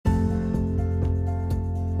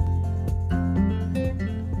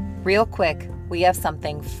Real quick, we have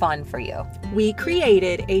something fun for you. We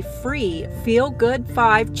created a free Feel Good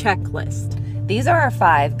 5 checklist. These are our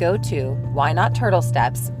 5 go-to why not turtle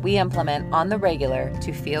steps we implement on the regular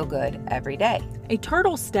to feel good every day. A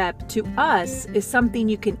turtle step to us is something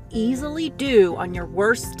you can easily do on your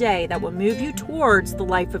worst day that will move you towards the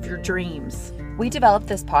life of your dreams. We developed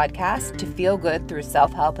this podcast to feel good through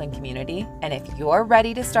self-help and community, and if you're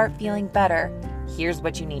ready to start feeling better, here's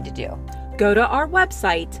what you need to do. Go to our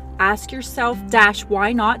website,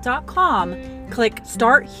 askyourself-whynot.com, click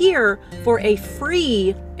Start Here for a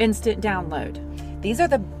free instant download. These are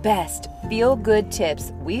the best feel-good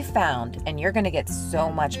tips we found, and you're going to get so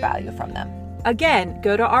much value from them. Again,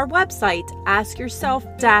 go to our website,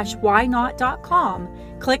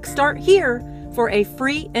 askyourself-whynot.com, click Start Here for a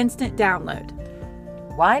free instant download.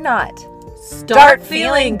 Why not? Start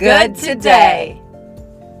feeling good today.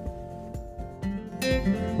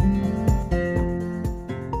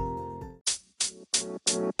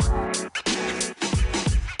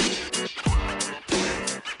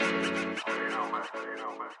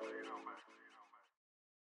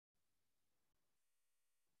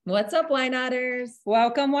 What's up, Why Notters?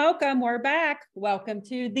 Welcome, welcome. We're back. Welcome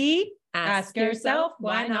to the Ask Yourself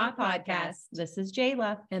Why Not podcast. This is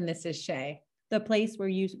Jayla, And this is Shay. the place where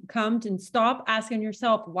you come and stop asking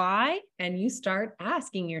yourself why. And you start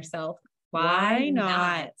asking yourself, Why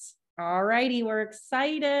not? All righty, we're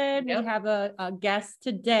excited. Yep. We have a guest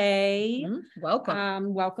today.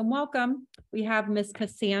 Welcome. Welcome. We have Miss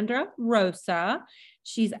Cassandra Rosa.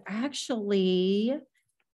 She's actually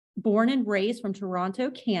born and raised from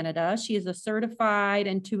Toronto, Canada. She is a certified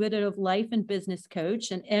intuitive life and business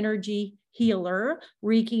coach, an energy healer,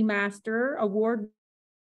 Reiki master, award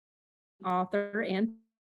author, and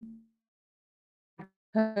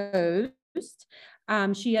host.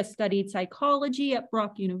 She has studied psychology at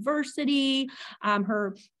Brock University.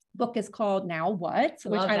 Her book is called Now What,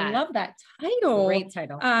 which I love that title. Great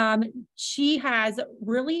title. She has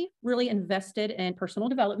really invested in personal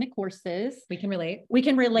development courses. We can relate. We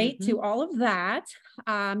can relate to all of that.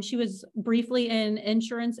 She was briefly in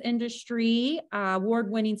insurance industry,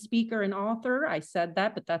 award-winning speaker and author. I said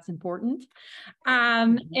that, but that's important.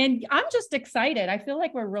 And I'm just excited. I feel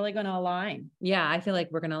like we're really going to align. Yeah, I feel like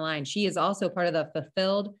we're going to align. She is also part of the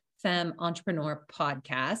Fulfilled Femme Entrepreneur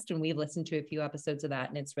podcast, and we've listened to a few episodes of that,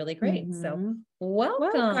 and it's really great. So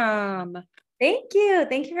welcome. Thank you.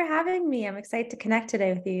 Thank you for having me. I'm excited to connect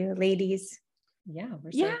today with you, ladies. Yeah,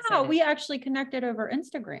 we're so excited. We actually connected over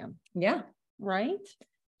Instagram. Yeah. Right?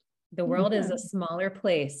 The world is a smaller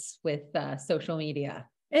place with social media.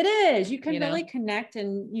 It is. You can You know? really connect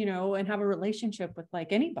and have a relationship with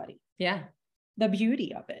like anybody. Yeah. The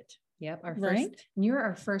beauty of it. Yep. Right? You're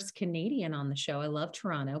our first Canadian on the show. I love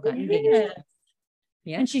Toronto. Got Yes. engaged.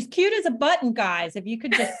 Yeah. And she's cute as a button, guys. If you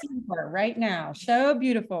could just see her right now. So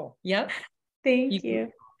beautiful. Yep. Thank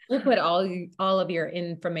you. We'll put all of your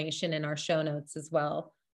information in our show notes as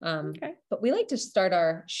well. Okay. But we like to start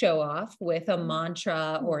our show off with a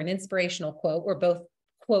mantra or an inspirational quote. We're both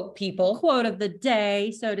quote people. Quote of the day,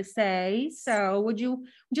 so to say. So would you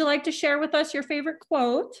like to share with us your favorite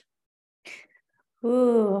quote?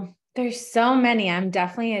 Ooh, there's so many. I'm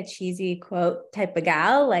definitely a cheesy quote type of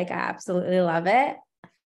gal. Like, I absolutely love it.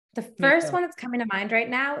 The first one that's coming to mind right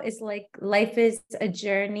now is like, life is a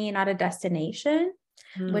journey, not a destination,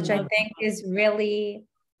 which I think is really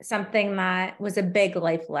something that was a big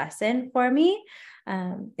life lesson for me.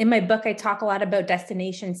 In my book, I talk a lot about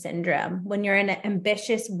destination syndrome. When you're an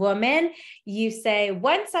ambitious woman, you say,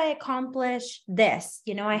 once I accomplish this,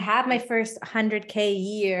 I have my first 100K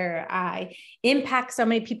year, I impact so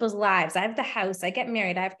many people's lives, I have the house, I get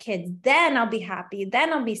married, I have kids, then I'll be happy,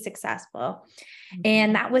 then I'll be successful.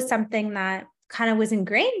 And that was something that kind of was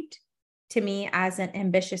ingrained to me as an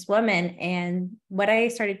ambitious woman. And what I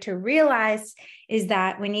started to realize is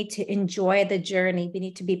that we need to enjoy the journey. We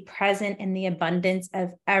need to be present in the abundance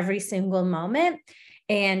of every single moment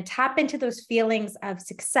and tap into those feelings of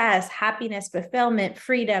success, happiness, fulfillment,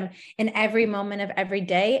 freedom in every moment of every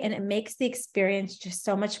day. And it makes the experience just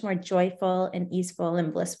so much more joyful and easeful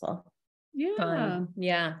and blissful. Yeah. Fun.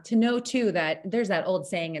 Yeah. To know too, that there's that old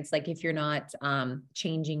saying, it's like, if you're not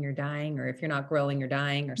changing, you're dying, or if you're not growing, you're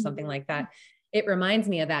dying, or something like that. It reminds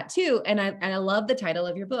me of that too. And I love the title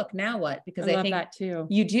of your book, Now What? Because I love think that too.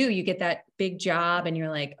 you get that big job and you're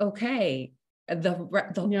like, okay, the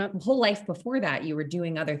whole life before that, you were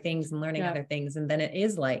doing other things and learning other things. And then it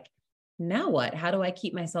is like, now what? How do I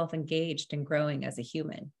keep myself engaged and growing as a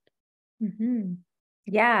human?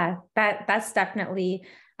 Yeah, that's definitely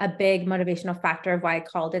a big motivational factor of why I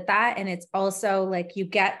called it that. And it's also like, you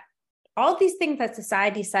get all these things that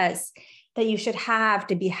society says that you should have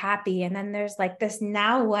to be happy. And then there's like this,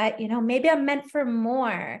 now what, maybe I'm meant for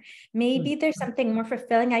more. Maybe there's something more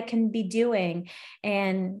fulfilling I can be doing.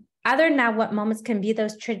 And other now what moments can be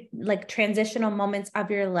those transitional moments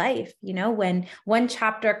of your life, when one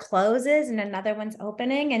chapter closes and another one's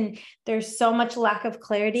opening, and there's so much lack of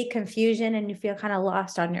clarity, confusion, and you feel kind of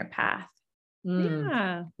lost on your path.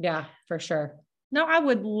 Yeah, for sure. No, I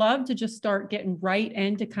would love to just start getting right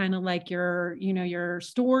into kind of like your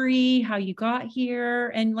story, how you got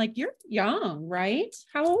here. And like, you're young, right?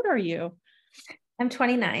 How old are you? I'm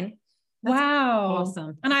 29. Wow.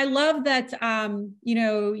 Awesome. And I love that,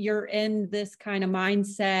 you're in this kind of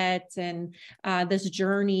mindset and this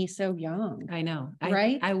journey so young. I know.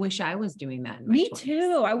 Right? I wish I was doing that in my Me 20s.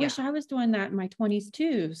 too. I wish I was doing that in my 20s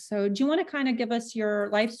too. So do you want to kind of give us your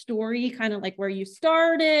life story, kind of like where you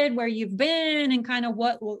started, where you've been, and kind of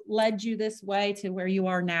what led you this way to where you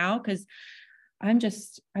are now? Because I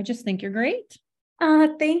just think you're great.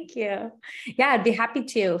 Oh, thank you. Yeah, I'd be happy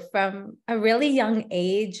to. From a really young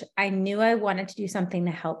age, I knew I wanted to do something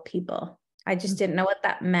to help people. I just didn't know what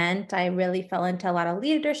that meant. I really fell into a lot of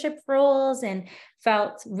leadership roles and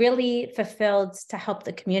felt really fulfilled to help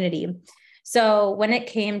the community. So when it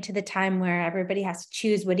came to the time where everybody has to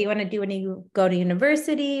choose, what do you want to do when you go to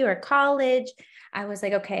university or college? I was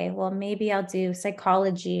like, okay, well, maybe I'll do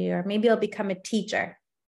psychology, or maybe I'll become a teacher.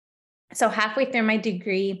 So halfway through my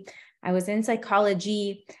degree, I was in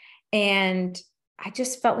psychology, and I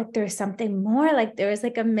just felt like there was something more, like there was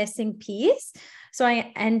like a missing piece. So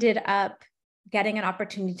I ended up getting an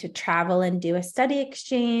opportunity to travel and do a study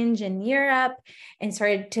exchange in Europe, and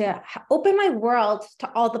started to open my world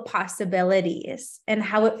to all the possibilities and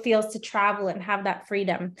how it feels to travel and have that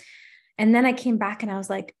freedom. And then I came back and I was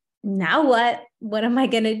like, now what? What am I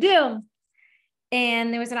going to do?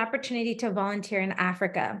 And there was an opportunity to volunteer in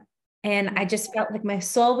Africa. And I just felt like my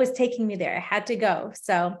soul was taking me there. I had to go.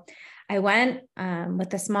 So I went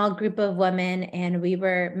with a small group of women, and we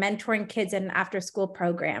were mentoring kids in an after-school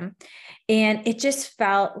program. And it just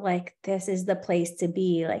felt like this is the place to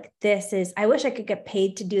be. Like, I wish I could get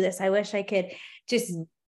paid to do this. I wish I could just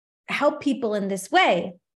help people in this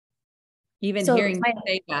way. Even hearing you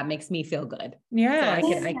say that makes me feel good. Yeah. So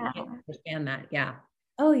I can understand that. Yeah.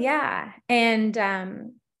 Oh, yeah. And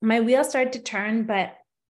my wheels started to turn, but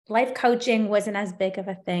life coaching wasn't as big of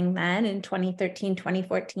a thing then in 2013,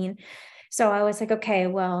 2014. So I was like, okay,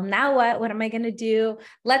 well, now what? What am I going to do?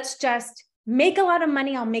 Let's just make a lot of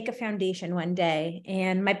money. I'll make a foundation one day.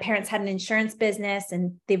 And my parents had an insurance business,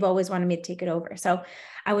 and they've always wanted me to take it over. So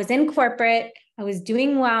I was in corporate, I was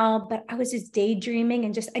doing well, but I was just daydreaming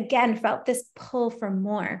and just, again, felt this pull for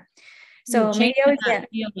more. So maybe I was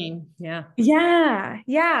feeling. Yeah.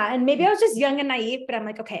 And maybe I was just young and naive, but I'm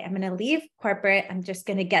like, okay, I'm going to leave corporate. I'm just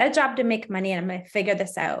going to get a job to make money, and I'm going to figure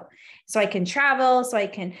this out so I can travel, so I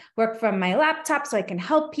can work from my laptop, so I can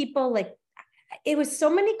help people. Like, it was so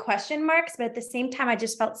many question marks, but at the same time, I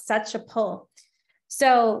just felt such a pull.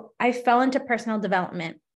 So I fell into personal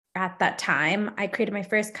development at that time. I created my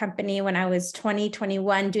first company when I was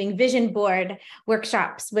 21, doing vision board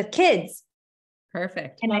workshops with kids.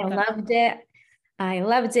 Perfect. And I loved it.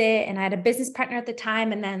 And I had a business partner at the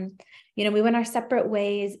time. And then, we went our separate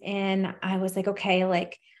ways, and I was like, okay,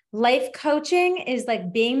 like, life coaching is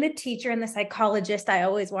like being the teacher and the psychologist I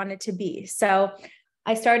always wanted to be. So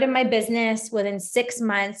I started my business. Within 6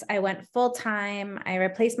 months, I went full-time. I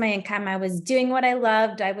replaced my income. I was doing what I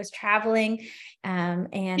loved. I was traveling,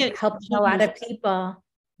 and helping a lot of people.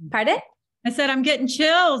 Pardon? I said, I'm getting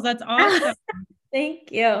chills. That's awesome.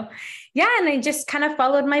 Thank you. Yeah. And I just kind of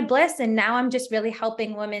followed my bliss. And now I'm just really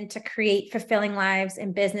helping women to create fulfilling lives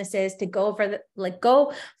and businesses, to go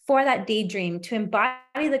for that daydream, to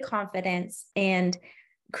embody the confidence and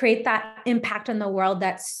create that impact on the world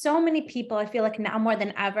that so many people, I feel like now more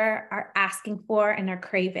than ever, are asking for and are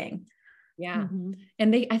craving. Yeah.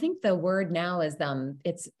 And I think the word now is,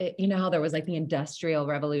 how there was like the Industrial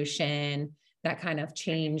Revolution that kind of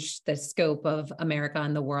changed the scope of America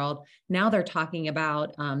and the world. Now they're talking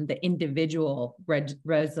about the individual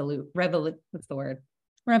revolution.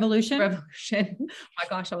 Revolution. Oh my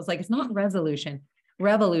gosh. I was like, it's not revolution,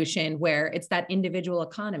 where it's that individual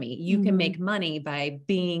economy. You can make money by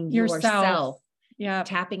being yourself. Yeah.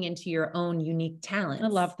 Tapping into your own unique talents. I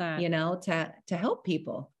love that. To help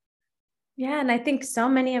people. Yeah. And I think so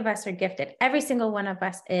many of us are gifted. Every single one of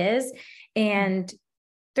us is. And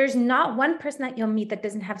there's not one person that you'll meet that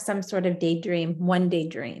doesn't have some sort of one day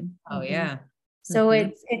dream. Oh yeah. So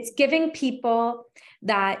it's giving people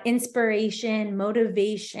that inspiration,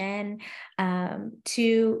 motivation,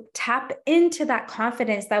 to tap into that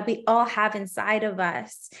confidence that we all have inside of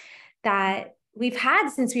us, that we've had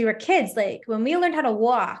since we were kids. Like when we learned how to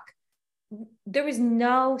walk, there was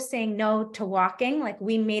no saying no to walking. Like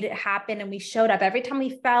we made it happen and we showed up. Every time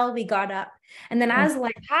we fell, we got up. And then as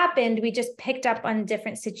life happened, we just picked up on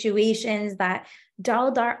different situations that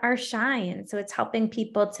dulled our shine. So it's helping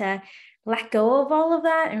people to let go of all of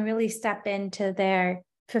that and really step into their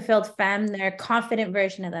fulfilled femme, their confident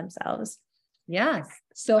version of themselves. Yes.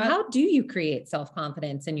 So how do you create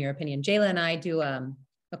self-confidence in your opinion? Jayla and I do a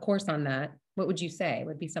course on that. What would you say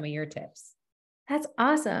would be some of your tips? That's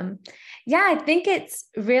awesome. Yeah, I think it's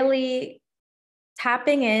really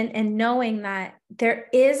tapping in and knowing that there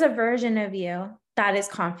is a version of you that is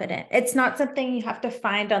confident. It's not something you have to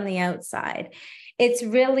find on the outside. It's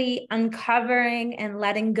really uncovering and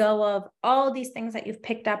letting go of all these things that you've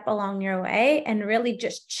picked up along your way and really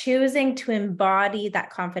just choosing to embody that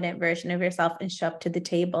confident version of yourself and show up to the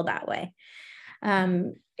table that way.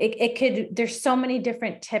 There's so many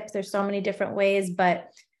different tips. There's so many different ways,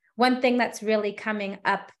 but one thing that's really coming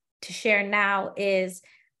up to share now is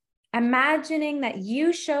imagining that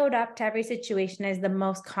you showed up to every situation as the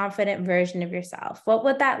most confident version of yourself. What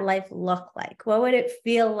would that life look like? What would it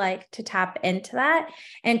feel like to tap into that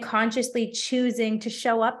and consciously choosing to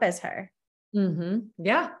show up as her? Mm-hmm.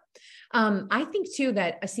 Yeah. I think too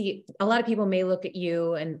that a lot of people may look at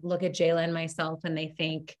you and look at Jayla and myself and they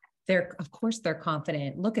think of course they're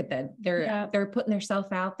confident. Look at them. They're putting themselves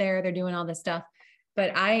out there. They're doing all this stuff.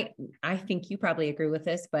 But I think you probably agree with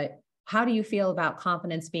this, but how do you feel about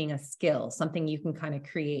confidence being a skill, something you can kind of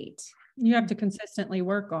create? You have to consistently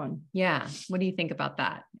work on. Yeah. What do you think about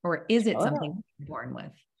that? Or is it something you're born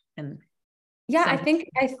with? And yeah, I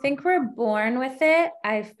think we're born with it.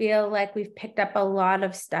 I feel like we've picked up a lot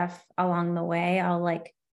of stuff along the way.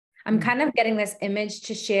 I'm kind of getting this image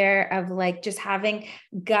to share of like just having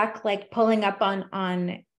guck, like pulling up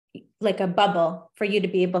on like a bubble for you to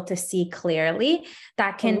be able to see clearly.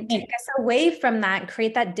 That can take us away from that and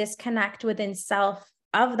create that disconnect within self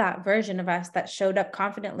of that version of us that showed up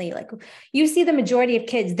confidently. Like you see the majority of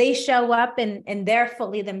kids, they show up and they're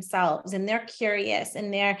fully themselves and they're curious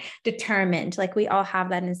and they're determined. Like we all have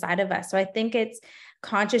that inside of us. So I think it's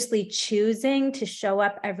consciously choosing to show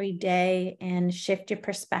up every day and shift your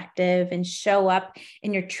perspective and show up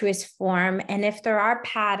in your truest form. And if there are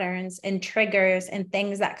patterns and triggers and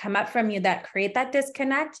things that come up from you that create that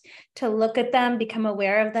disconnect, to look at them, become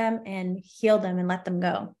aware of them and heal them and let them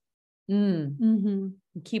go. Mm-hmm.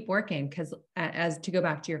 Keep working. Because as to go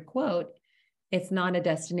back to your quote, it's not a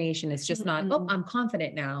destination. It's just not, I'm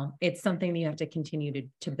confident now. It's something that you have to continue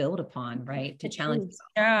to build upon, right? To challenge yourself.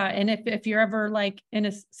 Yeah. And if you're ever like in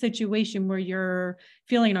a situation where you're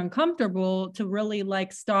feeling uncomfortable, to really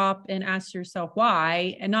like stop and ask yourself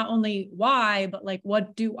why, and not only why, but like,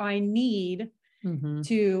 what do I need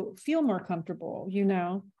to feel more comfortable, you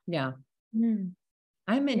know? Yeah.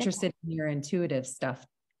 I'm interested in your intuitive stuff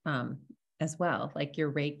as well, like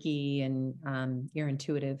your Reiki and your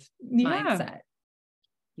intuitive mindset.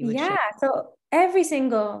 So every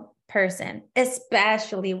single person,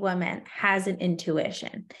 especially women, has an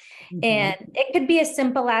intuition. And it could be as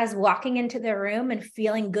simple as walking into their room and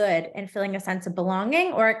feeling good and feeling a sense of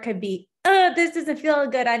belonging, or it could be, oh, this doesn't feel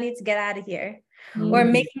good, I need to get out of here. Or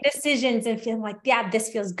making decisions and feeling like, yeah, this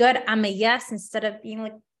feels good, I'm a yes, instead of being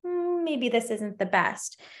like, maybe this isn't the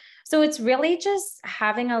best. So it's really just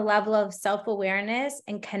having a level of self-awareness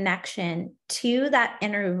and connection to that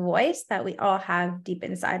inner voice that we all have deep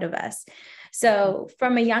inside of us. So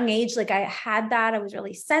from a young age, like I had that, I was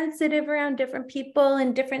really sensitive around different people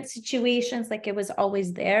in different situations. Like it was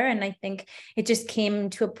always there. And I think it just came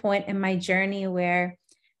to a point in my journey where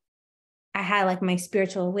I had like my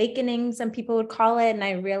spiritual awakening, some people would call it, and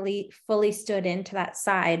I really fully stood into that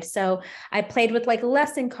side. So I played with like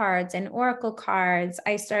lesson cards and oracle cards.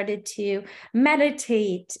 I started to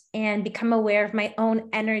meditate and become aware of my own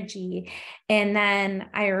energy. And then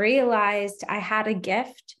I realized I had a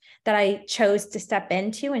gift that I chose to step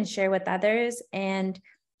into and share with others. And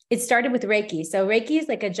it started with Reiki. So Reiki is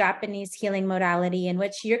like a Japanese healing modality in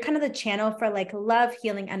which you're kind of the channel for like love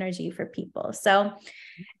healing energy for people. So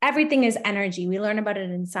everything is energy. We learn about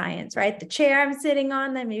it in science, right? The chair I'm sitting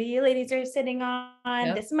on, that maybe you ladies are sitting on,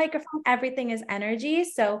 this microphone, everything is energy.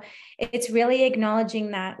 So it's really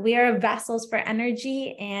acknowledging that we are vessels for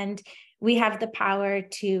energy and we have the power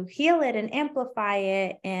to heal it and amplify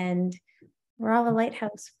it. And we're all a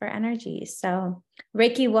lighthouse for energy. So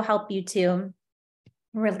Reiki will help you to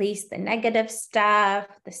release the negative stuff,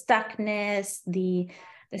 the stuckness, the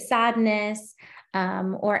sadness,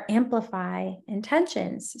 or amplify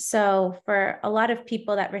intentions. So for a lot of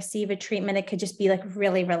people that receive a treatment, it could just be like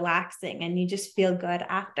really relaxing and you just feel good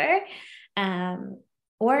after.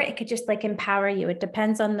 or it could just like empower you. It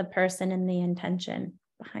depends on the person and the intention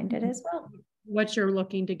behind it as well. What you're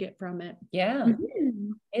looking to get from it. Yeah.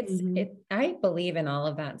 Mm-hmm. I believe in all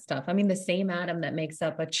of that stuff. I mean, the same atom that makes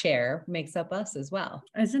up a chair makes up us as well.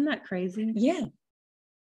 Isn't that crazy? Yeah.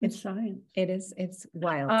 It's science. It is. It's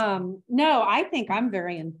wild. No, I think I'm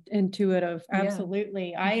very intuitive. Yeah.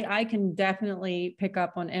 Absolutely. I can definitely pick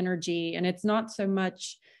up on energy, and it's not so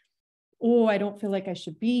much, oh, I don't feel like I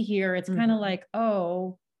should be here. It's kind of like,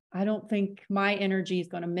 oh, I don't think my energy is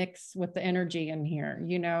going to mix with the energy in here,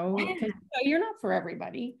 you know, because you're not for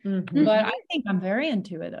everybody, but I think I'm very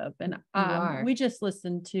intuitive, and we just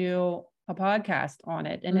listened to a podcast on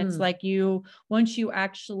it, and it's like once you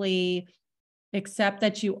actually accept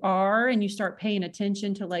that you are, and you start paying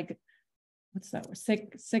attention to like, what's that word?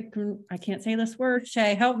 I can't say this word.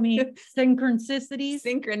 Shay, help me. Synchronicities.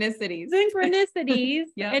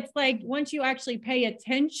 Yeah. It's like, once you actually pay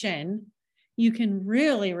attention, you can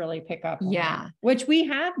really, really pick up on that, which we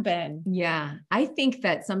have been. Yeah. I think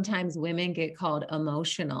that sometimes women get called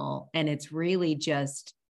emotional, and it's really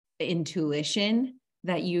just intuition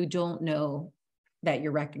that you don't know that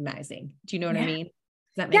you're recognizing. Do you know what I mean?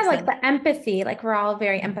 Does that make sense? Like the empathy, like we're all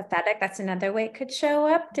very empathetic. That's another way it could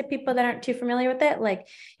show up to people that aren't too familiar with it. Like,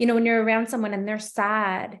 you know, when you're around someone and they're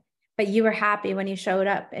sad, but you were happy when you showed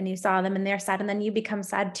up and you saw them and they're sad, and then you become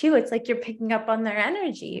sad too. It's like you're picking up on their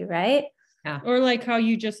energy, right? Yeah. Or like how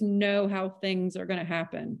you just know how things are going to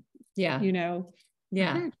happen. Yeah. You know?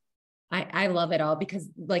 Yeah. I love it all, because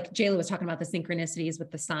like Jayla was talking about the synchronicities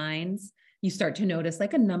with the signs, you start to notice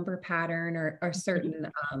like a number pattern or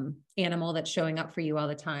certain animal that's showing up for you all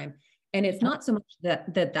the time. And it's not so much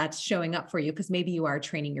that's showing up for you, because maybe you are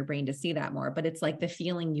training your brain to see that more, but it's like the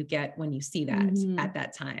feeling you get when you see that at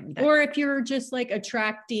that time. Or if you're just like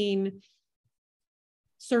attracting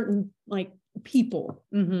certain like people,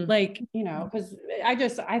 like, you know, because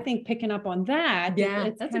I think picking up on that,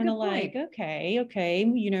 it's kind of like, okay,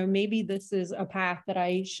 you know, maybe this is a path that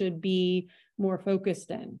I should be more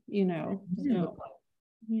focused in, you know. So,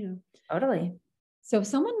 yeah, totally. So if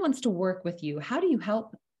someone wants to work with you, how do you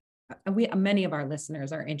help? Many of our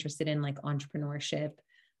listeners are interested in like entrepreneurship,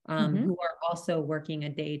 who are also working a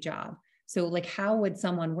day job. So like, how would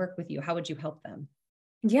someone work with you? How would you help them?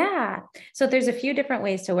 Yeah. So there's a few different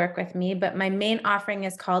ways to work with me, but my main offering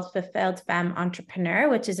is called Fulfilled Femme Entrepreneur,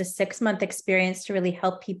 which is a 6-month experience to really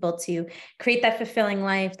help people to create that fulfilling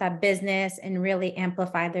life, that business, and really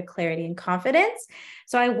amplify their clarity and confidence.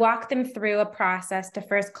 So I walk them through a process to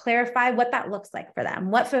first clarify what that looks like for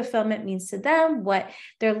them, what fulfillment means to them, what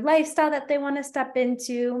their lifestyle that they want to step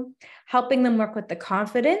into, helping them work with the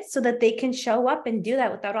confidence so that they can show up and do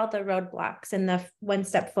that without all the roadblocks and the 1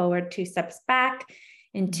 step forward, 2 steps back.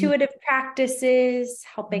 Intuitive practices,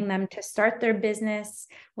 helping them to start their business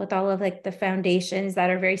with all of like the foundations that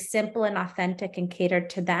are very simple and authentic and catered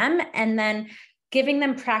to them. And then giving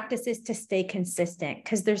them practices to stay consistent,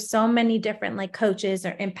 because there's so many different like coaches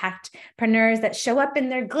or impactpreneurs that show up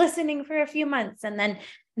and they're glistening for a few months and then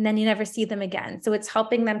you never see them again. So it's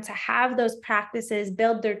helping them to have those practices,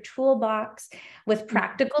 build their toolbox with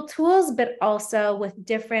practical tools, but also with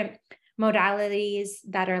different modalities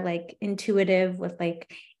that are like intuitive, with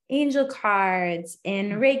like angel cards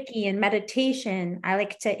and Reiki and meditation. I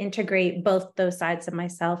like to integrate both those sides of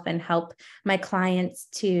myself and help my clients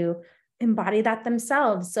to embody that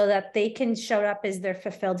themselves so that they can show up as their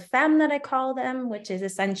fulfilled femme that I call them, which is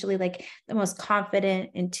essentially like the most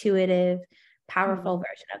confident, intuitive, powerful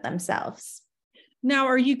version of themselves. Now,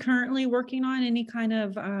 are you currently working on any kind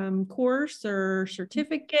of course or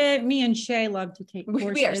certificate? Me and Shay love to take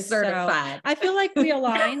courses. We are certified. So I feel like we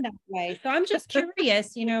align that way. So I'm just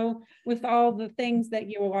curious, you know, with all the things that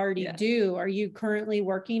you already do, are you currently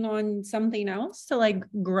working on something else to like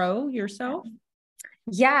grow yourself?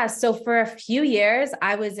 Yeah. So for a few years,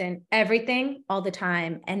 I was in everything all the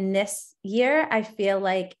time. And this year, I feel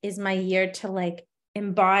like is my year to like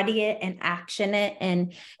embody it and action it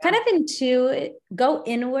and kind of go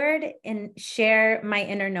inward and share my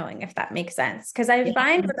inner knowing, if that makes sense. Because I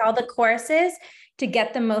find with all the courses, to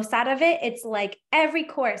get the most out of it, it's like every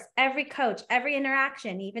course, every coach, every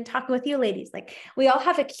interaction, even talking with you ladies, like we all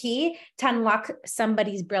have a key to unlock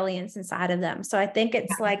somebody's brilliance inside of them. So I think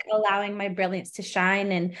it's like allowing my brilliance to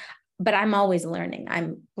shine, but I'm always learning.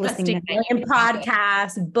 I'm listening to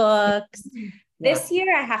podcasts, books. This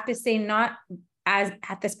year, I have to say, not as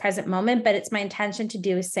at this present moment, but it's my intention to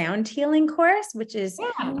do a sound healing course, which is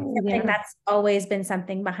something that's always been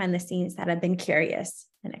something behind the scenes that I've been curious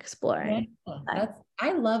and exploring.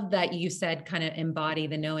 I love that you said kind of embody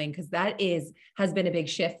the knowing, because that has been a big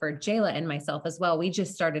shift for Jayla and myself as well. We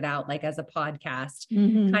just started out like as a podcast,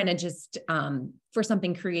 kind of just for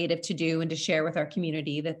something creative to do and to share with our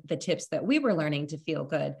community the tips that we were learning to feel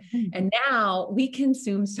good. And now we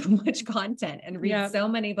consume so much content and read so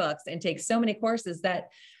many books and take so many courses that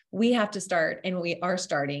we have to start, and we are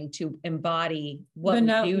starting to embody what we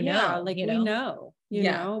do know. Like, you we know,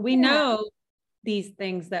 we know these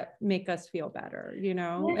things that make us feel better,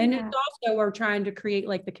 and it's also, we're trying to create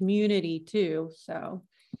like the community too. So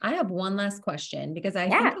I have one last question, because I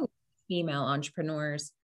think a lot of female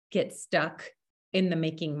entrepreneurs get stuck in the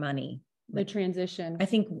making money, the transition. I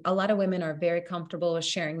think a lot of women are very comfortable with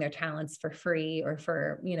sharing their talents for free or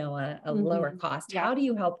for, a lower cost. How do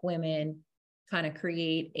you help women kind of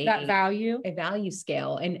create that value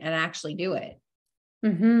scale and actually do it?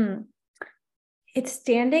 It's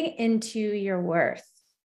standing into your worth.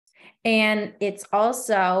 And it's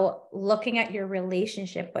also looking at your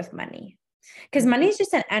relationship with money, because money is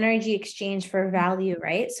just an energy exchange for value,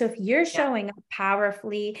 right? So if you're showing up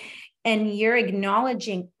powerfully and you're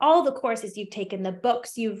acknowledging all the courses you've taken, the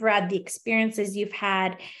books you've read, the experiences you've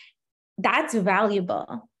had, that's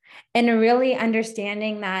valuable. And really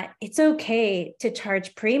understanding that it's okay to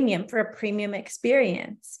charge premium for a premium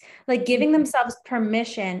experience, like giving themselves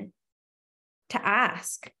permission to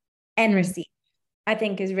ask and receive, I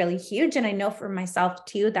think is really huge. And I know for myself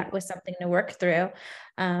too, that was something to work through.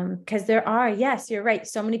 Because there are, yes, you're right,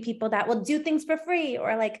 so many people that will do things for free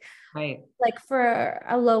or like for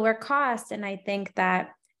a lower cost. And I think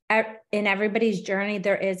that in everybody's journey,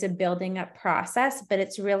 there is a building up process, but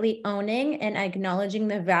it's really owning and acknowledging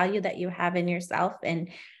the value that you have in yourself and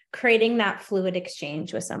creating that fluid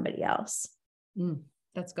exchange with somebody else.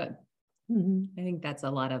 That's good. I think that's a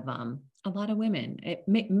lot of women.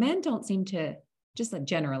 Men don't seem to, just like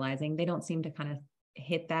generalizing, they don't seem to kind of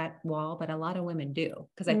hit that wall, but a lot of women do,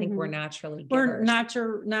 because I think we're naturally givers.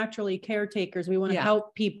 We're naturally caretakers. We want to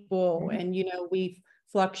help people, and we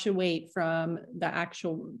fluctuate from the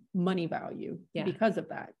actual money value because of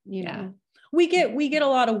that. We get a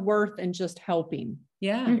lot of worth in just helping.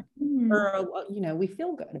 Or we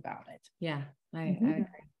feel good about it. I agree with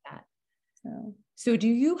that. So do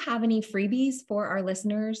you have any freebies for our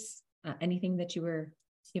listeners? Anything that you were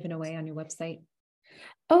giving away on your website?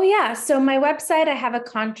 Oh yeah. So my website, I have a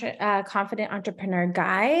confident entrepreneur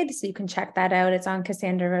guide. So you can check that out. It's on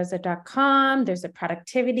cassandrarosa.com. There's a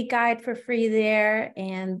productivity guide for free there.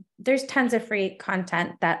 And there's tons of free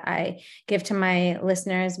content that I give to my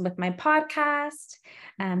listeners with my podcast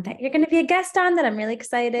that you're going to be a guest on, that I'm really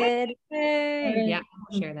excited. Yeah,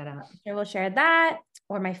 we'll share that out. We'll share that.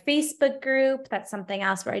 Or my Facebook group. That's something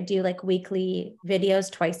else where I do like weekly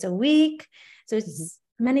videos twice a week. So it's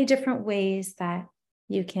many different ways that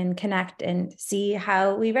you can connect and see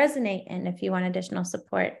how we resonate. And if you want additional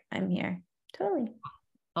support, I'm here. Totally.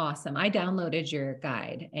 Awesome. I downloaded your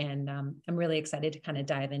guide, and I'm really excited to kind of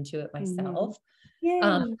dive into it myself.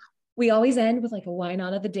 We always end with like a why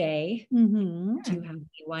not of the day. Do you have any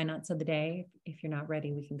why nots of the day? If you're not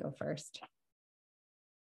ready, we can go first.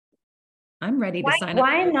 I'm ready to sign up.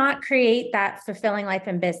 Why not create that fulfilling life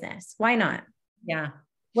and business? Why not? Yeah.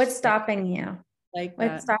 What's stopping you?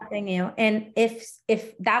 What's stopping you? And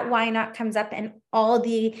if that why not comes up and all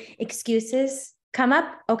the excuses come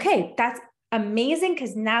up, okay, that's amazing,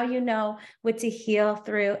 because now you know what to heal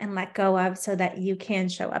through and let go of so that you can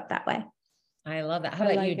show up that way. I love that. How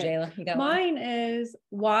about you, Jayla? You got mine is,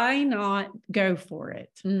 why not go for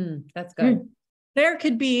it? That's good. There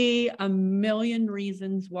could be a million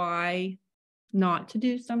reasons why not to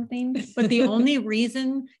do something, but the only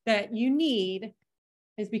reason that you need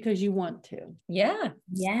is because you want to. Yes.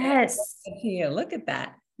 Yeah, look at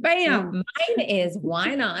that. Bam. Mine is,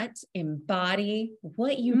 why not embody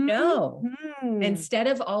what you know? Instead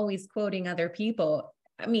of always quoting other people.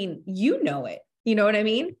 I mean, you know it. You know what I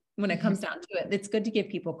mean? When it comes down to it, it's good to give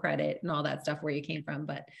people credit and all that stuff where you came from.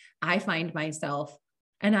 But I find myself,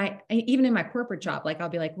 and I even in my corporate job, like I'll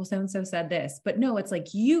be like, well, so-and-so said this, but no, it's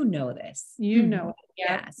like, you know this, it.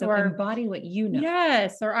 Yeah. So embody what you know.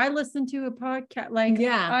 Yes. Or I listened to a podcast. Like,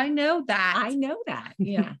 I know that.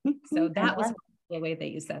 Yeah. So that was the way that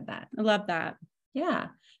you said that. I love that. Yeah.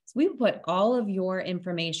 So we put all of your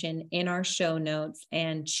information in our show notes,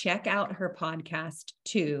 and check out her podcast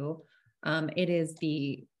too. It is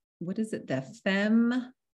the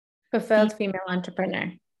Fulfilled Female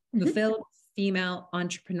Entrepreneur. Fulfilled Female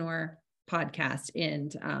Entrepreneur podcast.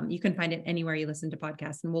 And you can find it anywhere you listen to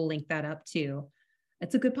podcasts, and we'll link that up too.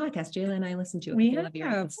 It's a good podcast. Jayla and I listen to it. I love your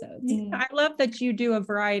episodes. I love that you do a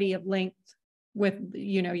variety of lengths with,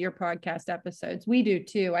 your podcast episodes. We do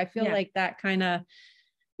too. I feel Yeah. like that kind of,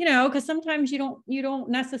 because sometimes you don't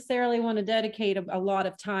necessarily want to dedicate a lot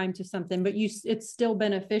of time to something, but it's still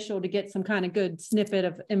beneficial to get some kind of good snippet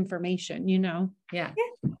of information, Yeah. Yeah,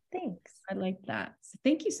 thanks. I like that. So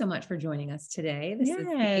thank you so much for joining us today. This is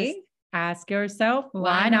Yes. the Ask Yourself Why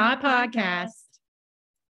Why Not Not podcast. podcast.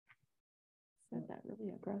 Said that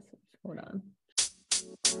really aggressive. Hold on.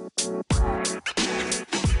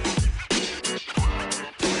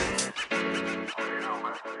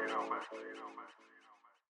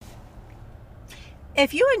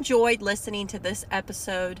 If you enjoyed listening to this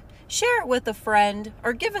episode, share it with a friend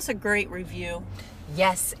or give us a great review.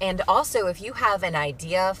 Yes, and also if you have an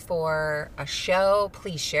idea for a show,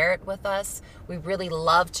 please share it with us. We really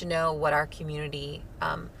love to know what our community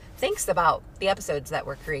thinks about the episodes that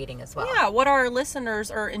we're creating as well. Yeah, what our listeners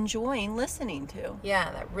are enjoying listening to.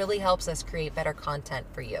 Yeah, that really helps us create better content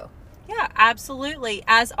for you. Yeah, absolutely.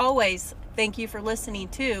 As always, thank you for listening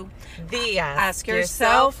to The Ask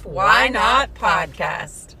Yourself Why Not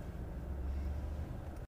podcast.